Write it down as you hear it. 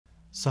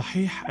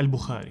Sahih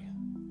Al-Bukhari,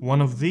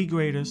 one of the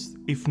greatest,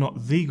 if not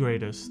the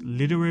greatest,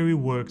 literary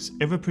works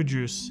ever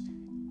produced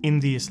in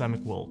the Islamic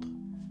world.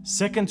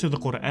 Second to the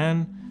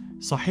Quran,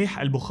 Sahih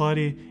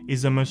Al-Bukhari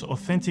is the most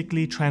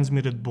authentically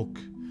transmitted book,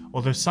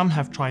 although some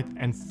have tried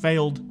and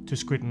failed to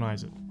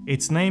scrutinize it.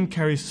 Its name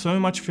carries so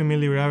much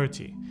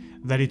familiarity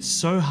that it's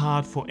so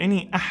hard for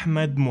any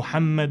Ahmed,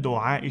 Muhammad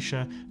or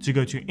Aisha to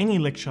go to any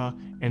lecture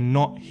and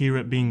not hear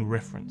it being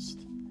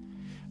referenced.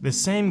 The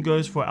same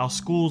goes for our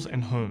schools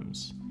and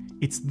homes.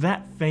 It's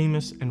that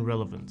famous and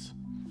relevant.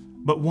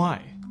 But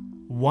why?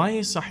 Why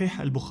is Sahih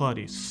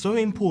Al-Bukhari so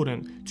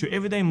important to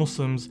everyday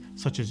Muslims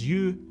such as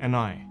you and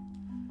I?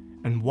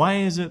 And why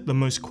is it the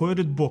most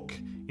quoted book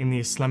in the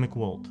Islamic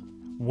world?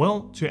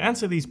 Well, to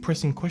answer these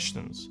pressing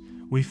questions,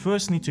 we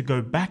first need to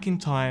go back in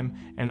time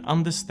and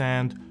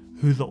understand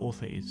who the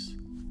author is.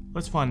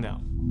 Let's find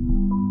out.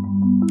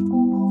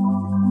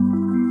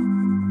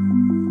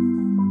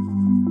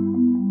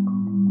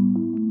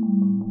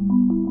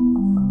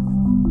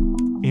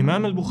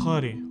 Imam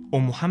al-Bukhari,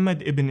 or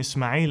Muhammad ibn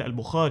Ismail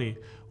al-Bukhari,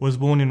 was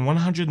born in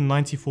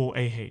 194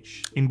 AH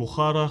in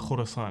Bukhara,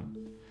 Khorasan,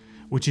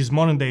 which is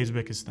modern-day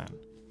Uzbekistan.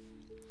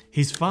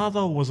 His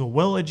father was a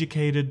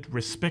well-educated,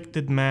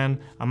 respected man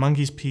among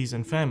his peers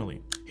and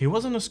family. He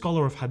wasn't a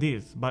scholar of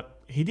hadith,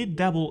 but he did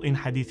dabble in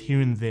hadith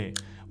here and there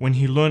when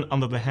he learned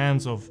under the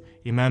hands of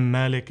Imam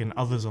Malik and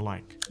others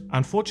alike.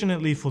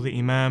 Unfortunately for the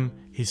Imam,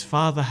 his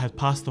father had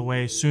passed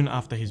away soon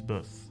after his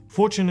birth.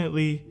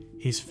 Fortunately,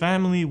 his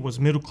family was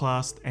middle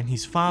class and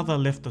his father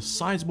left a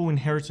sizable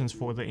inheritance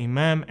for the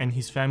Imam and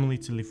his family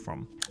to live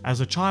from. As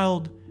a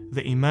child,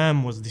 the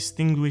Imam was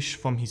distinguished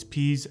from his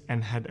peers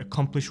and had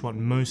accomplished what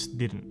most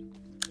didn't.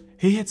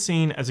 He had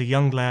seen as a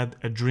young lad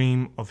a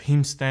dream of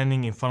him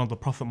standing in front of the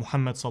Prophet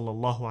Muhammad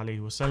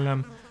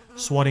ﷺ,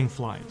 swatting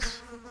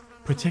flies,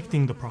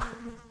 protecting the Prophet.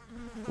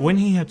 When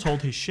he had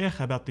told his sheikh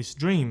about this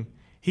dream,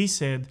 he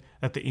said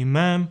that the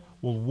Imam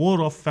will ward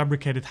off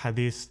fabricated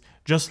hadith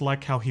just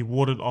like how he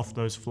warded off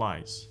those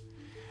flies.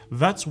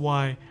 That's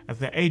why at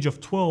the age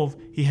of 12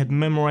 he had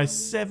memorized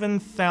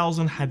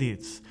 7,000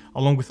 hadiths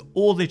along with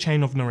all their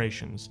chain of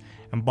narrations,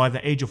 and by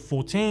the age of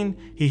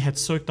 14 he had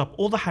soaked up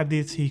all the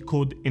hadiths he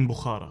could in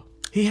Bukhara.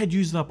 He had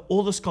used up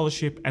all the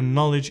scholarship and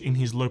knowledge in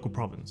his local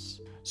province.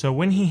 So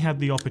when he had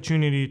the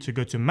opportunity to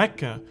go to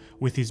Mecca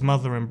with his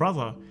mother and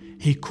brother,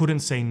 he couldn't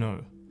say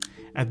no.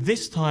 At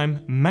this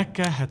time,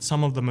 Mecca had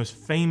some of the most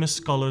famous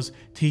scholars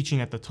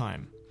teaching at the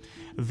time.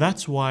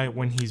 That's why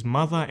when his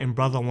mother and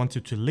brother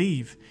wanted to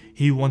leave,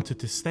 he wanted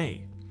to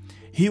stay.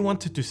 He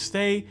wanted to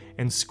stay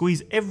and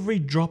squeeze every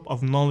drop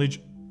of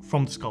knowledge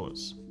from the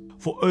scholars.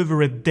 For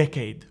over a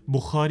decade,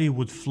 Bukhari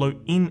would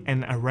float in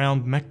and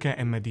around Mecca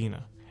and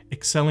Medina,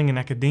 excelling in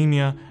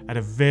academia at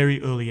a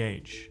very early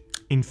age.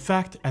 In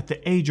fact, at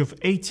the age of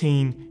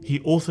 18, he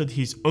authored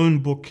his own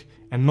book,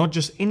 and not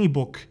just any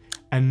book,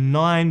 a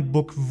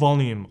 9-book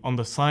volume on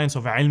the science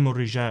of Ilm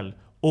al-Rijal,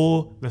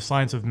 or the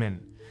science of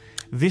men.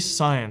 This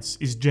science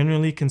is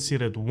generally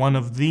considered one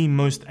of the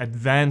most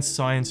advanced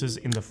sciences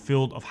in the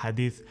field of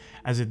hadith,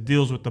 as it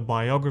deals with the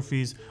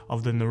biographies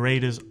of the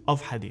narrators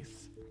of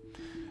hadith.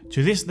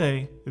 To this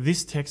day,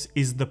 this text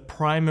is the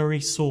primary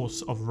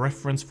source of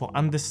reference for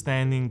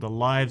understanding the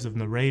lives of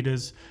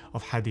narrators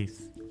of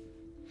hadith.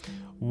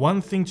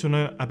 One thing to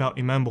know about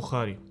Imam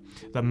Bukhari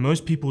that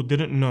most people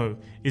didn't know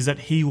is that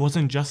he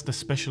wasn't just a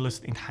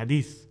specialist in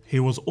hadith, he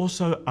was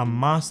also a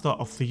master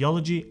of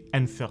theology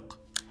and fiqh.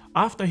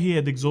 After he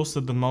had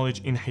exhausted the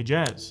knowledge in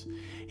Hijaz,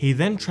 he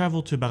then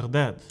traveled to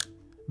Baghdad,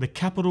 the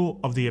capital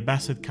of the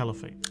Abbasid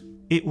Caliphate.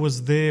 It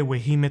was there where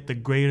he met the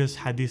greatest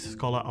hadith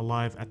scholar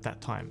alive at that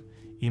time,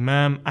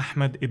 Imam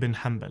Ahmed ibn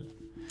Hanbal.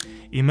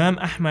 Imam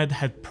Ahmed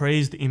had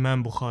praised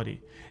Imam Bukhari,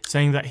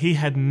 saying that he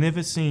had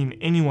never seen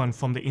anyone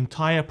from the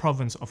entire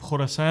province of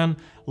Khorasan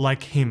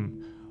like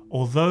him,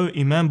 although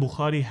Imam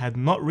Bukhari had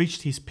not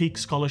reached his peak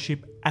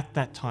scholarship at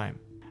that time.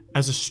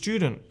 As a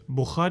student,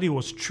 Bukhari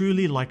was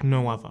truly like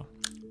no other.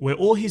 Where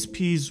all his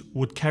peers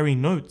would carry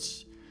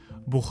notes,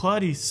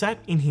 Bukhari sat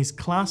in his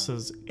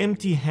classes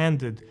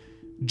empty-handed,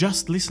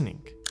 just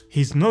listening.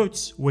 His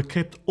notes were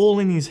kept all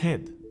in his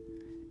head.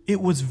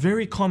 It was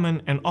very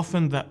common and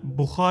often that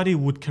Bukhari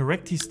would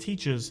correct his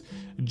teachers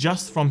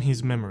just from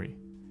his memory.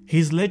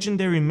 His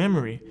legendary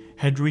memory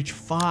had reached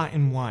far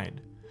and wide.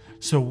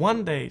 So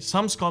one day,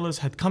 some scholars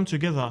had come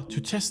together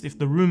to test if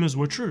the rumors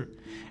were true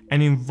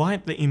and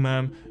invite the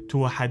Imam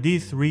to a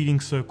hadith reading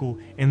circle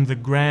in the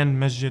Grand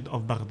Masjid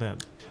of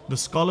Baghdad. The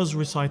scholars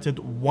recited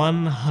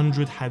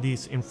 100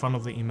 hadiths in front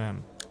of the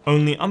Imam.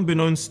 Only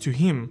unbeknownst to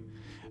him,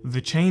 the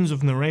chains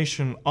of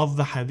narration of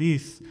the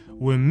hadith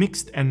were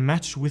mixed and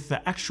matched with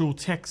the actual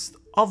text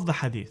of the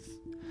hadith.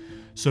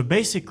 So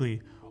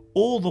basically,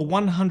 all the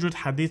 100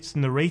 hadiths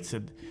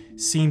narrated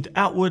seemed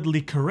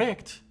outwardly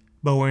correct,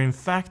 but were in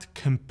fact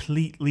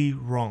completely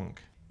wrong.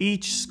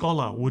 Each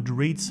scholar would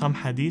read some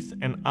hadith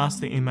and ask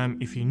the Imam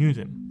if he knew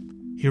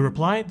them. He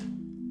replied,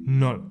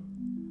 no,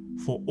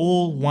 for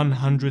all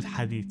 100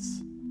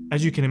 hadiths.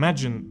 As you can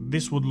imagine,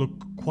 this would look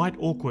quite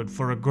awkward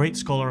for a great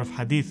scholar of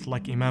hadith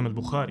like Imam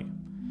al-Bukhari.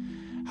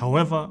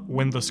 However,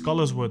 when the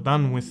scholars were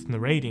done with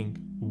narrating,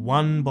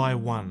 one by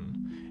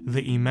one,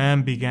 the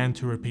Imam began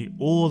to repeat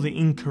all the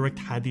incorrect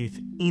hadith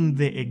in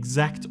the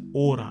exact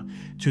order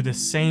to the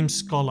same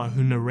scholar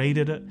who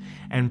narrated it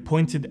and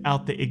pointed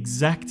out the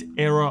exact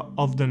error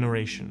of the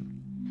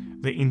narration.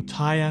 The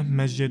entire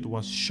masjid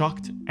was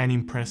shocked and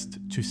impressed,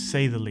 to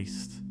say the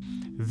least.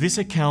 This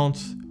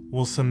account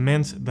will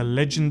cement the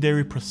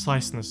legendary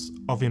preciseness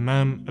of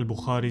Imam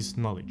Al-Bukhari's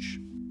knowledge.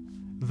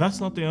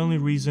 That's not the only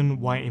reason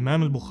why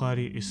Imam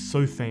Al-Bukhari is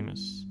so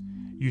famous.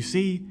 You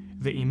see,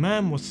 the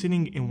Imam was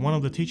sitting in one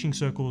of the teaching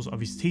circles of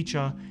his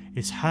teacher,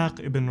 Ishaq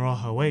ibn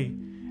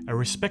Rahawayh, a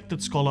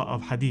respected scholar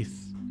of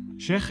hadith.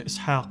 Sheikh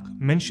Ishaq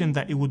mentioned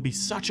that it would be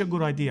such a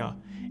good idea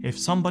if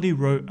somebody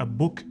wrote a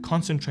book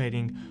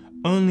concentrating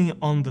only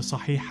on the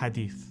Sahih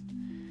hadith.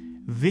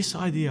 This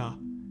idea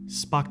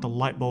sparked a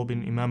light bulb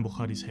in Imam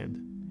Bukhari's head,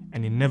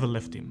 and it never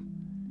left him.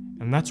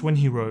 And that's when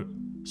he wrote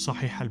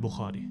Sahih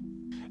Al-Bukhari.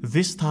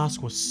 This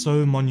task was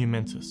so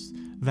monumentous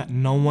that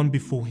no one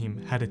before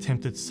him had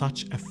attempted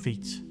such a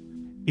feat.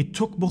 It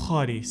took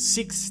Bukhari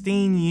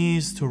 16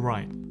 years to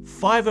write.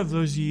 5 of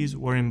those years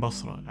were in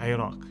Basra,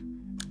 Iraq,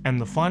 and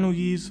the final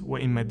years were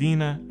in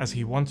Medina, as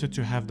he wanted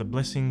to have the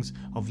blessings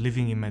of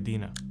living in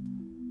Medina.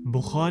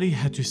 Bukhari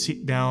had to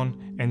sit down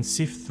and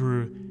sift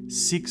through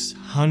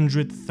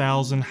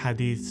 600,000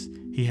 hadiths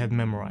he had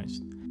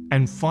memorized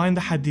and find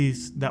the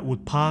hadiths that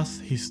would pass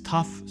his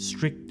tough,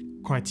 strict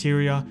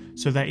criteria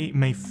so that it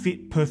may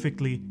fit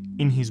perfectly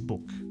in his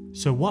book.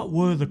 So what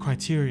were the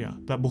criteria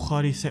that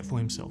Bukhari set for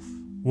himself?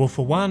 Well,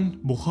 for one,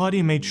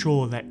 Bukhari made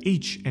sure that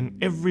each and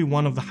every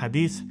one of the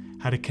hadiths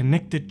had a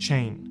connected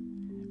chain.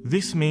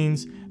 This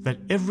means that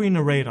every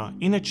narrator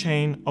in a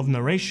chain of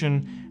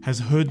narration has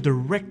heard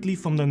directly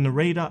from the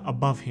narrator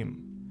above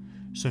him.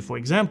 So for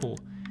example,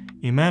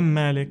 Imam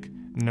Malik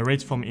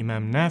narrates from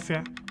Imam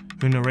Nafi',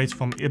 who narrates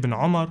from Ibn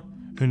Umar,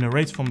 who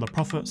narrates from the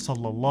Prophet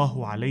sallallahu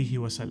alaihi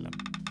wasallam.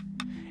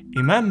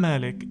 Imam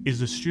Malik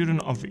is the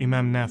student of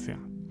Imam Nafi'.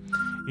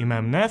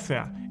 Imam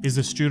Nafi' is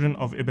the student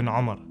of Ibn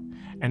Umar,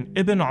 and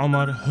Ibn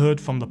Umar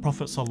heard from the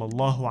Prophet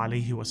sallallahu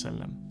alaihi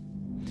wasallam.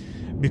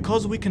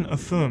 Because we can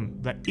affirm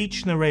that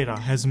each narrator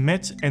has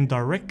met and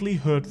directly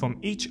heard from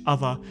each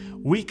other,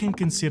 we can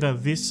consider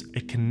this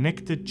a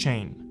connected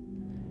chain.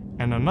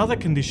 And another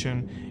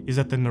condition is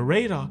that the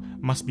narrator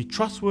must be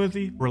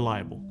trustworthy,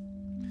 reliable.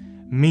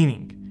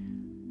 Meaning,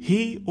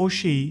 he or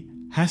she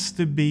has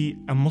to be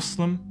a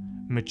Muslim,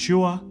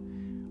 mature,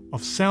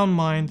 of sound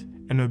mind,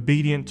 and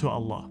obedient to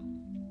Allah.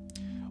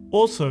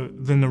 Also,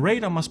 the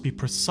narrator must be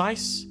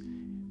precise,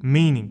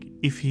 meaning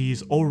if he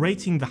is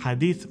orating the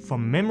hadith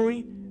from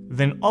memory,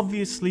 then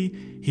obviously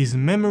his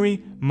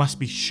memory must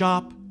be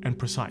sharp and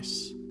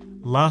precise.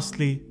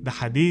 Lastly, the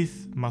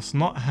hadith must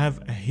not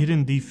have a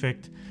hidden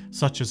defect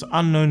such as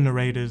unknown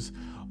narrators,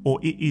 or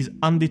it is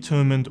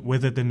undetermined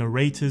whether the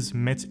narrators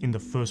met in the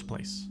first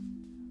place.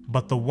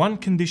 But the one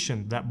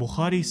condition that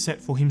Bukhari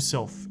set for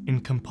himself in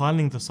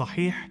compiling the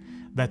Sahih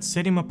that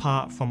set him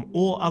apart from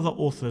all other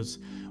authors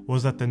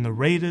was that the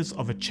narrators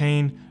of a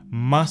chain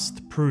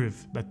must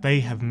prove that they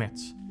have met.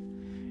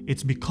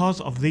 It's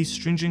because of these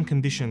stringent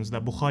conditions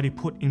that Bukhari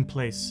put in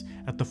place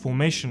at the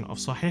formation of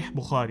Sahih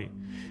Bukhari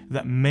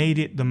that made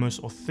it the most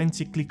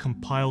authentically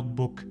compiled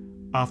book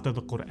after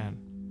the Quran.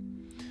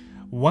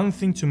 One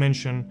thing to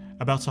mention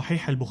about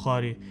Sahih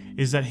Al-Bukhari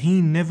is that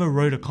he never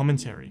wrote a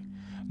commentary,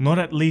 not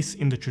at least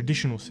in the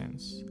traditional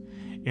sense.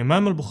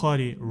 Imam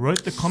Al-Bukhari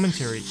wrote the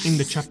commentary in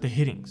the chapter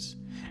headings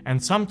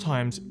and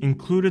sometimes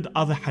included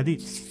other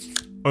hadiths.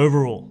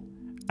 Overall,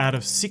 out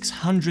of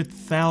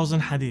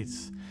 600,000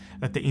 hadiths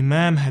that the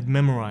Imam had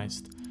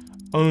memorized,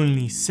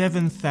 only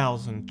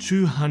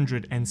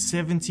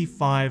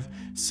 7,275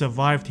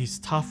 survived his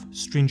tough,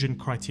 stringent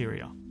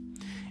criteria,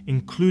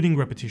 including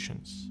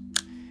repetitions.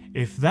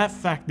 If that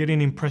fact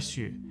didn't impress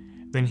you,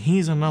 then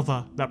here's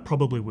another that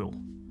probably will.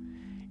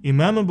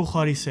 Imam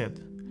al-Bukhari said,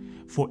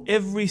 "For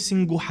every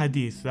single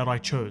hadith that I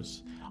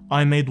chose,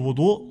 I made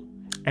wudu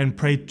and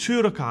prayed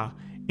 2 rak'ah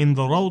in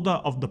the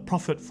rawdah of the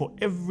Prophet for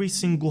every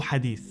single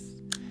hadith."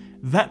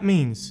 That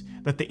means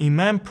that the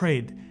Imam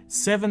prayed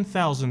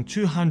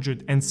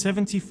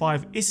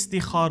 7,275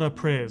 istikhara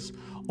prayers,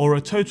 or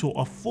a total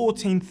of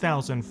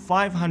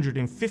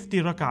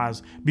 14,550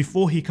 rak'ahs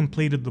before he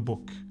completed the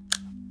book.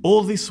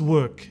 All this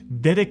work,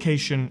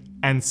 dedication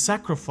and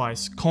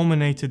sacrifice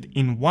culminated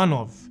in one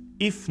of,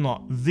 if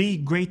not the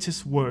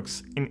greatest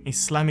works in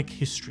Islamic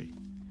history.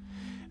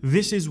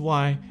 This is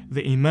why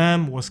the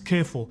Imam was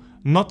careful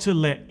not to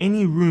let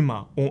any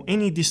rumor or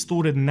any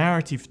distorted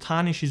narrative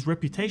tarnish his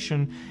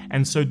reputation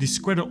and so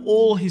discredit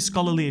all his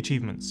scholarly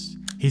achievements.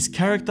 His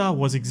character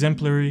was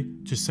exemplary,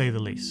 to say the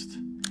least.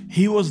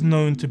 He was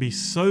known to be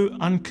so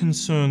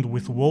unconcerned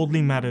with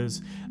worldly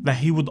matters that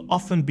he would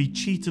often be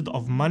cheated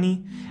of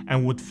money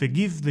and would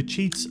forgive the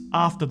cheats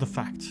after the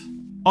fact,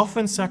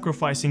 often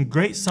sacrificing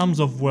great sums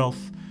of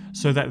wealth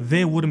so that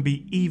there wouldn't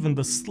be even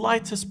the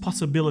slightest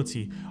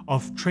possibility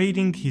of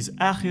trading his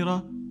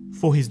akhirah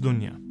for his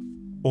dunya.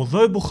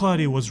 Although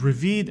Bukhari was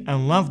revered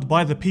and loved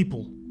by the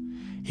people,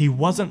 he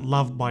wasn't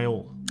loved by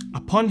all.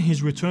 Upon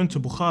his return to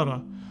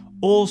Bukhara,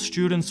 all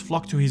students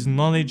flocked to his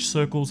knowledge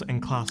circles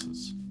and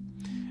classes.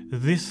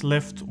 This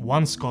left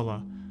one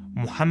scholar,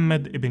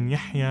 Muhammad ibn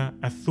Yahya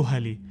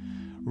al-Thuhali,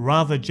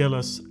 rather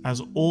jealous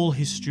as all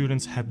his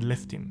students had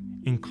left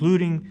him,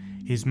 including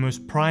his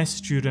most prized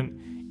student,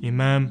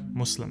 Imam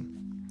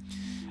Muslim.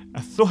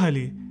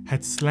 Al-Thuhali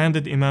had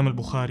slandered Imam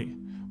al-Bukhari,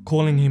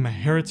 calling him a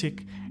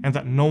heretic and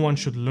that no one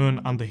should learn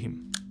under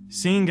him.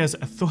 Seeing as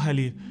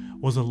Al-Thuhali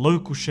was a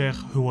local sheikh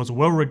who was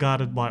well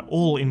regarded by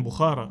all in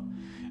Bukhara,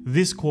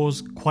 this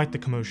caused quite the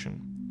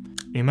commotion.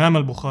 Imam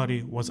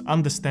al-Bukhari was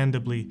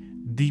understandably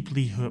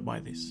deeply hurt by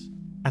this.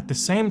 At the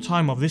same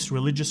time of this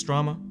religious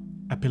drama,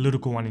 a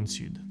political one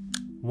ensued.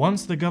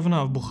 Once the governor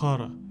of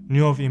Bukhara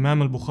knew of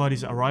Imam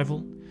al-Bukhari's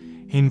arrival,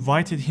 he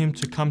invited him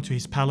to come to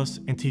his palace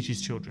and teach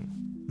his children.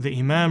 The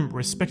Imam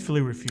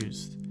respectfully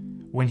refused,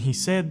 when he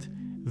said,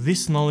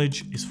 "This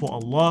knowledge is for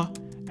Allah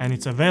and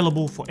it's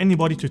available for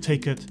anybody to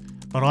take it,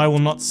 but I will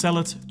not sell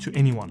it to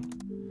anyone."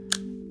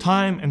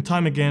 Time and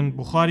time again,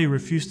 Bukhari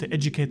refused to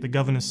educate the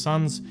governor's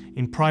sons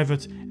in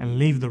private and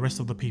leave the rest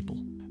of the people.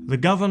 The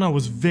governor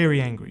was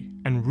very angry,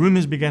 and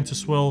rumors began to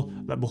swirl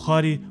that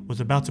Bukhari was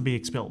about to be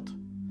expelled.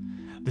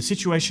 The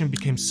situation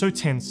became so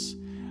tense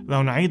that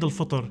on Eid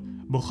al-Fitr,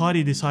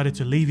 Bukhari decided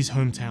to leave his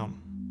hometown.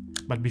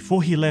 But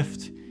before he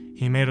left,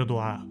 he made a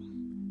dua.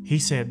 He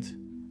said,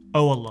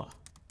 "O Allah,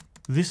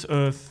 this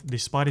earth,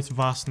 despite its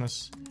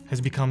vastness,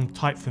 has become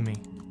tight for me.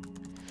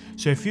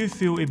 So if you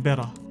feel it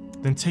better,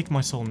 then take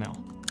my soul now."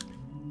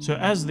 So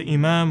as the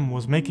Imam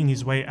was making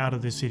his way out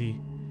of the city,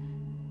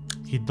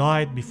 he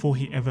died before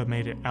he ever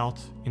made it out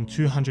in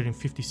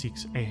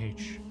 256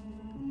 AH.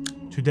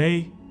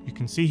 Today, you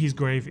can see his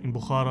grave in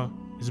Bukhara,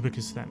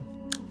 Uzbekistan.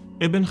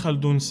 Ibn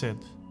Khaldun said,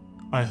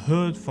 "I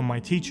heard from my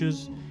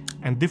teachers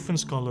and different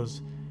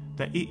scholars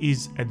that it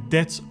is a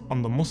debt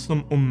on the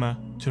Muslim Ummah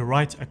to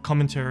write a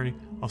commentary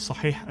of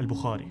Sahih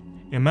Al-Bukhari.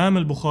 Imam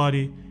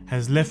Al-Bukhari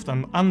has left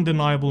an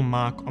undeniable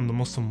mark on the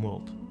Muslim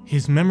world.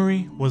 His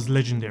memory was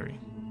legendary,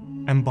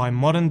 and by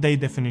modern day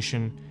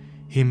definition,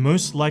 he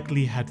most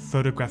likely had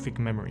photographic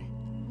memory.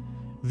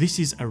 This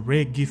is a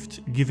rare gift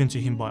given to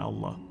him by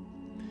Allah.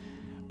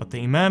 But the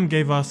Imam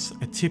gave us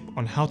a tip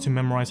on how to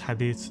memorize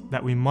hadith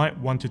that we might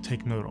want to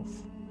take note of.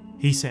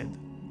 He said,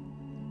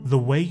 "The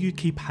way you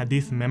keep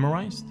hadith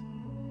memorized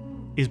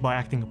is by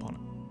acting upon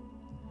it."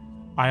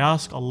 I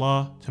ask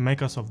Allah to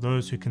make us of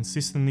those who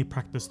consistently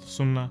practice the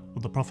Sunnah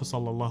of the Prophet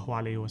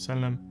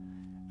ﷺ,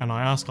 and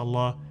I ask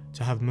Allah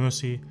to have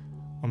mercy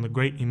on the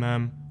great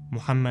Imam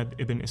Muhammad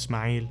ibn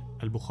Ismail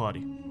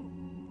al-Bukhari.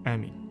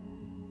 Ameen.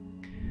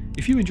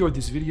 If you enjoyed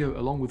this video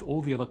along with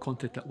all the other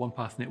content that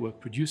OnePath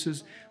Network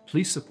produces,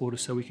 please support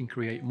us so we can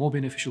create more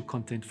beneficial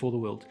content for the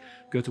world.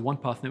 Go to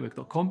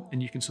onepathnetwork.com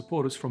and you can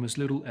support us from as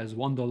little as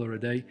 $1 a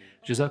day.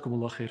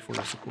 Jazakumullah khair for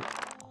your support.